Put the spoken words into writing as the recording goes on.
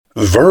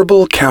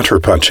Verbal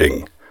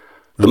counterpunching.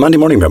 The Monday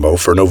Morning Memo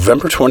for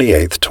November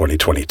 28,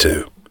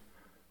 2022.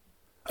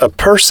 A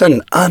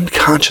person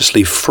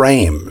unconsciously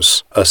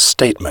frames a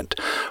statement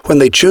when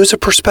they choose a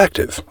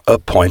perspective, a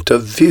point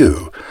of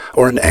view,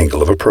 or an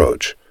angle of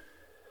approach.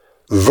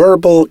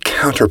 Verbal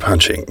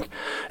counterpunching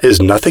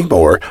is nothing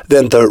more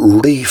than the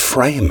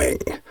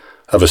reframing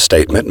of a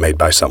statement made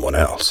by someone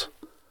else.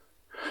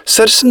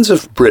 Citizens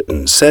of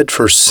Britain said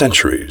for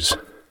centuries,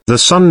 "The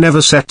sun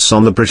never sets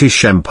on the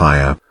British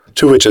Empire."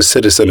 To which a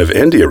citizen of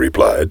India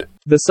replied,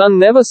 "The sun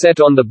never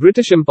set on the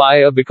British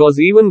Empire because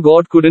even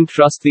God couldn't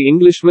trust the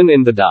Englishman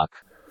in the dark."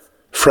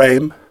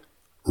 Frame,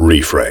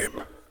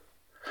 reframe.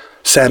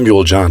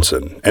 Samuel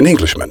Johnson, an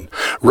Englishman,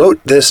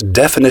 wrote this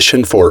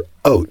definition for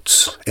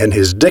oats in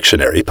his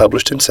dictionary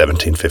published in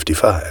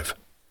 1755.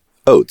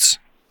 Oats,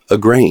 a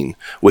grain,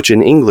 which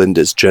in England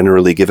is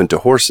generally given to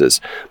horses,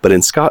 but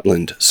in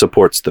Scotland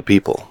supports the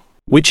people.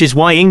 Which is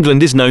why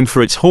England is known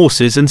for its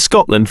horses and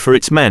Scotland for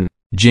its men.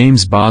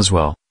 James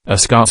Boswell, a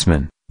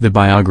Scotsman, the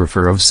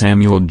biographer of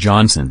Samuel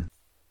Johnson.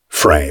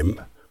 Frame,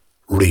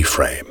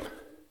 reframe.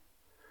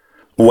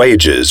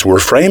 Wages were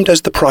framed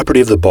as the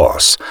property of the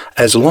boss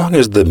as long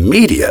as the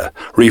media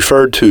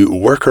referred to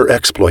worker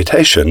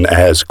exploitation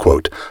as,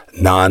 quote,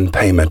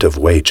 non-payment of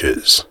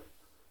wages.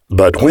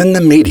 But when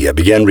the media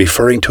began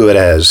referring to it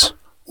as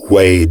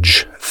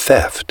wage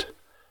theft,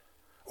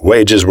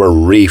 wages were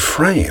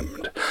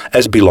reframed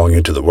as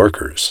belonging to the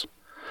workers.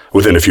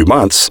 Within a few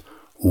months,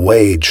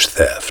 wage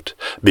theft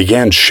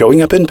began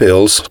showing up in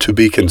bills to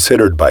be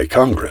considered by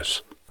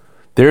Congress.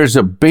 There's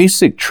a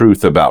basic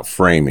truth about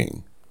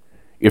framing.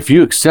 If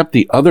you accept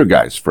the other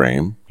guy's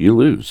frame, you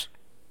lose.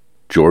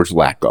 George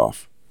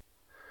Lakoff.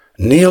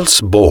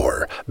 Niels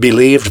Bohr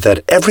believed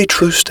that every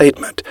true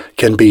statement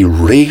can be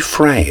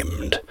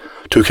reframed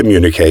to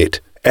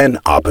communicate an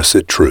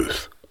opposite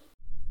truth.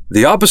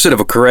 The opposite of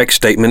a correct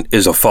statement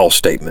is a false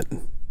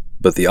statement,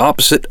 but the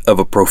opposite of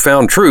a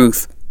profound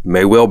truth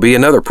may well be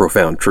another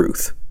profound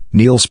truth.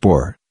 Niels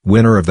Bohr,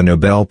 winner of the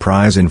Nobel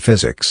Prize in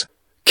Physics.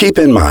 Keep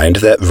in mind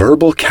that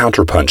verbal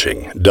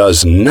counterpunching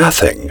does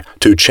nothing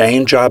to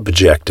change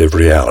objective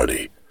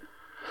reality.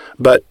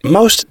 But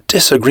most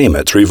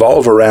disagreements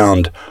revolve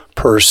around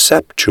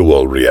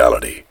perceptual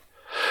reality,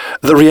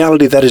 the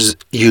reality that is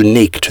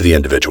unique to the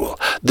individual,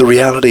 the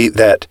reality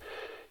that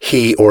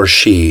he or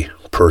she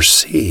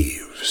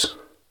perceives.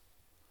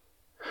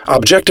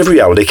 Objective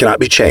reality cannot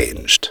be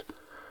changed,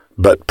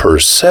 but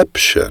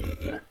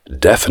perception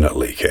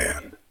definitely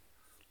can.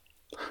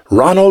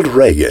 Ronald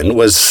Reagan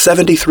was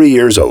 73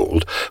 years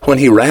old when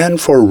he ran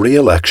for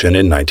re-election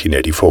in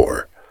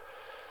 1984.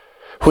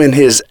 When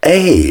his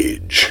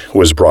age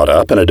was brought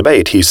up in a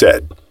debate, he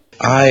said,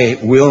 "I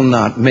will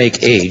not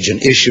make age an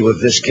issue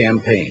of this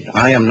campaign.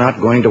 I am not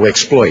going to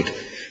exploit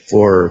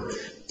for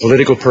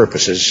political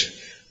purposes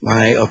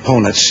my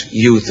opponent's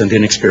youth and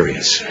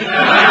inexperience."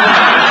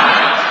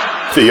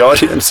 The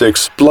audience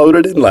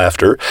exploded in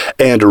laughter,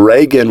 and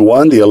Reagan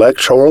won the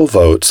electoral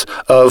votes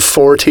of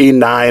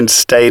 49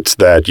 states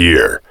that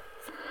year.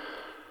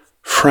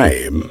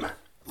 Frame,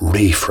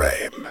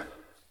 reframe.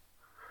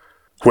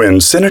 When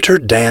Senator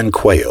Dan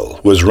Quayle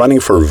was running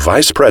for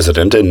vice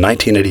president in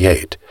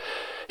 1988,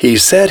 he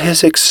said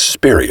his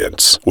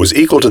experience was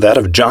equal to that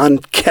of John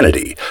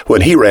Kennedy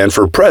when he ran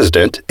for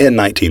president in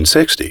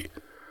 1960.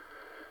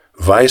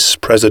 Vice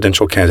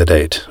presidential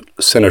candidate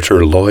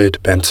Senator Lloyd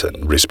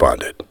Bentsen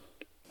responded,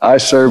 "I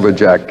served with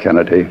Jack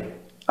Kennedy.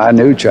 I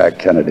knew Jack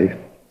Kennedy.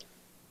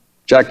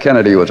 Jack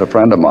Kennedy was a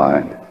friend of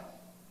mine.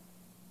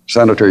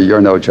 Senator, you're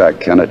no Jack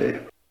Kennedy."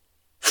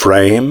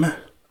 Frame,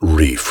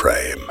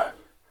 reframe.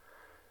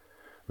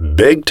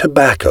 Big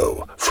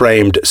Tobacco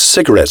framed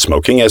cigarette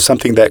smoking as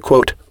something that,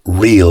 quote,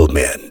 real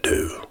men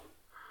do.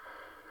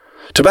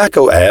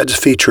 Tobacco ads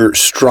feature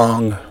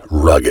strong,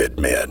 rugged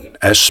men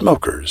as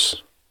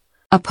smokers.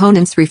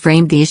 Opponents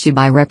reframed the issue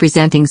by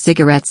representing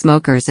cigarette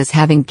smokers as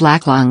having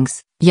black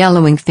lungs,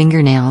 yellowing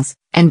fingernails,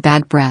 and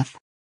bad breath.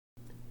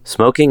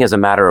 Smoking is a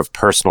matter of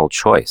personal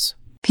choice.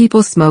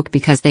 People smoke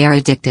because they are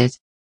addicted.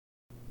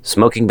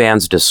 Smoking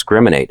bans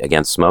discriminate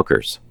against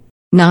smokers.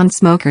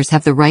 Non-smokers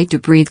have the right to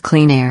breathe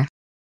clean air.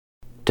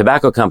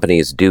 Tobacco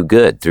companies do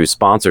good through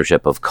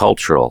sponsorship of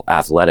cultural,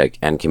 athletic,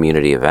 and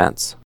community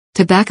events.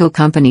 Tobacco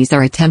companies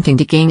are attempting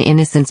to gain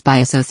innocence by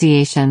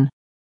association.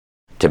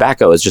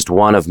 Tobacco is just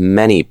one of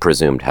many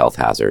presumed health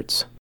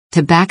hazards.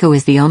 Tobacco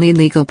is the only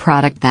legal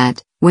product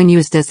that, when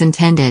used as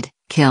intended,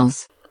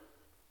 kills.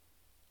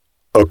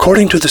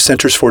 According to the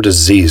Centers for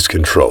Disease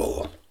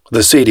Control,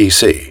 the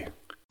CDC,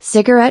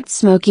 cigarette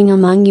smoking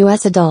among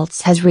U.S.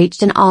 adults has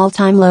reached an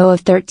all-time low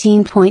of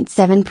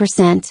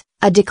 13.7%,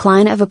 a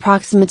decline of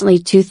approximately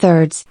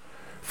two-thirds.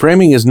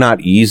 Framing is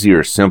not easy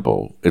or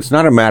simple. It's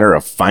not a matter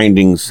of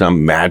finding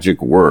some magic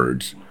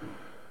words.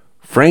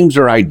 Frames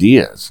are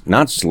ideas,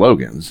 not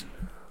slogans.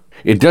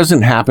 It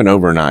doesn't happen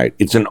overnight.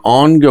 It's an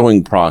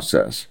ongoing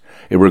process.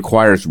 It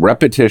requires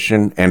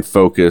repetition and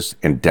focus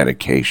and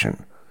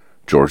dedication.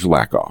 George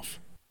Lakoff.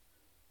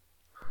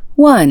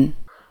 1.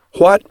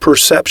 What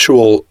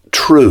perceptual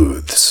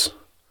truths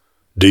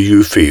do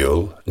you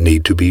feel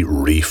need to be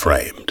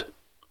reframed?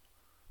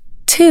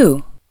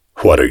 2.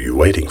 What are you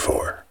waiting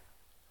for?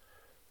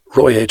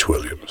 Roy H.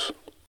 Williams.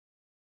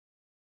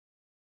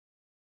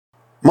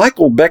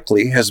 Michael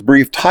Beckley has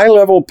briefed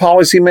high-level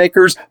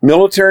policymakers,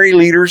 military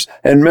leaders,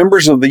 and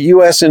members of the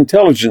U.S.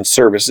 intelligence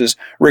services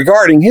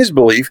regarding his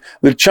belief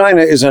that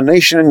China is a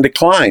nation in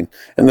decline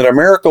and that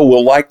America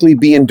will likely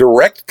be in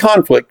direct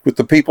conflict with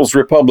the People's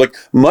Republic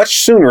much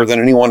sooner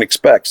than anyone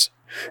expects.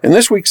 In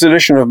this week's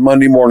edition of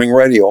Monday Morning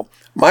Radio,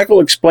 Michael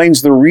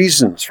explains the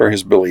reasons for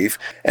his belief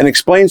and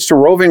explains to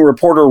roving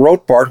reporter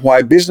Rothbart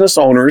why business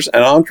owners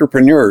and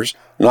entrepreneurs,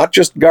 not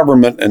just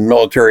government and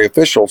military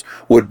officials,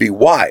 would be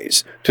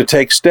wise to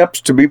take steps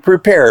to be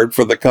prepared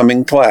for the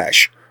coming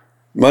clash.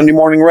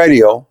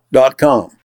 MondayMorningRadio.com.